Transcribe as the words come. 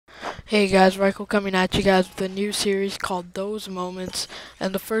Hey guys, Michael coming at you guys with a new series called Those Moments,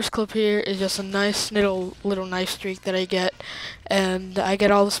 and the first clip here is just a nice little knife streak that I get, and I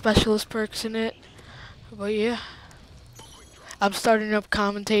get all the specialist perks in it. But yeah, I'm starting up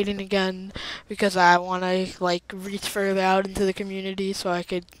commentating again because I want to like reach further out into the community so I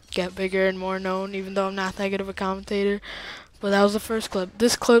could get bigger and more known, even though I'm not that good of a commentator. But that was the first clip.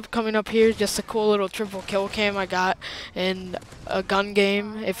 This clip coming up here is just a cool little triple kill cam I got in a gun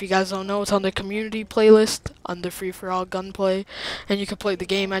game. If you guys don't know, it's on the community playlist under free for all gunplay, and you can play the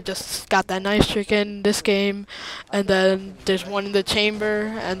game. I just got that nice trick in this game, and then there's one in the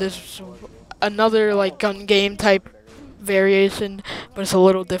chamber, and there's another like gun game type variation, but it's a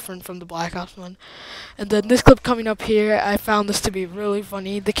little different from the Black Ops one. And then this clip coming up here, I found this to be really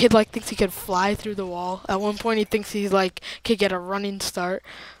funny. The kid like thinks he could fly through the wall. At one point he thinks he's like could get a running start.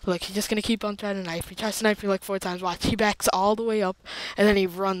 Like he's just gonna keep on trying to knife. He tries to knife me like 4 times. Watch, he backs all the way up and then he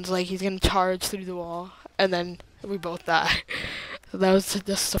runs like he's gonna charge through the wall, and then we both die. That was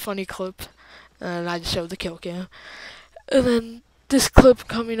just a funny clip, and I just showed the kill cam. And then this clip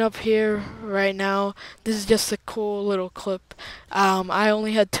coming up here right now, this is just a cool little clip. I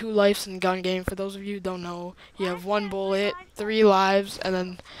only had 2 lives in gun game. For those of you who don't know, you have 1 bullet, 3 lives, and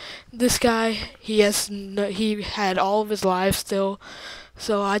then this guy, he had all of his lives still.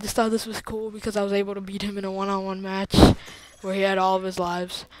 So I just thought this was cool because I was able to beat him in a one-on-one match where he had all of his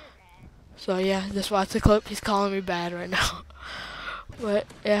lives. So yeah, just watch the clip. He's calling me bad right now. But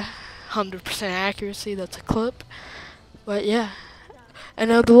yeah, 100% accuracy, that's a clip. But yeah. And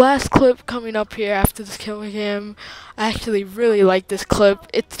now the last clip coming up here after this kill cam, I actually really like this clip.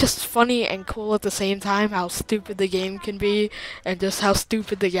 It's just funny and cool at the same time how stupid the game can be and just how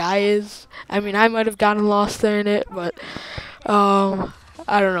stupid the guy is. I mean, I might have gotten lost there in it, but I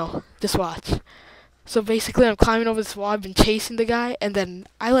don't know. Just watch. So basically I'm climbing over this wall, I've been chasing the guy, and then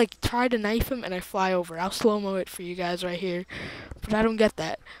I like try to knife him and I fly over. I'll slow-mo it for you guys right here. But I don't get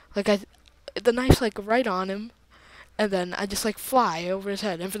that. Like the knife's like right on him, and then I just like fly over his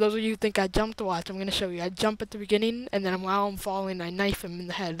head. And for those of you who think I jumped, watch, I'm gonna show you. I jump at the beginning, and then while I'm falling, I knife him in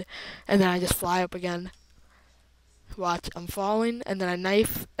the head, and then I just fly up again. Watch, I'm falling, and then I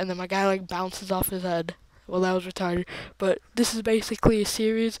knife, and then my guy like bounces off his head. Well, that was retarded. But this is basically a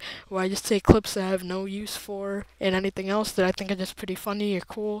series where I just take clips that I have no use for and anything else that I think are just pretty funny or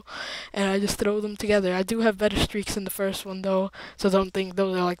cool, and I just throw them together. I do have better streaks in the first one though, so don't think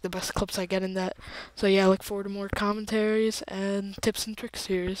those are like the best clips I get in that. So yeah, I look forward to more commentaries and tips and tricks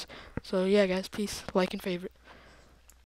series. So yeah, guys, peace, like and favorite.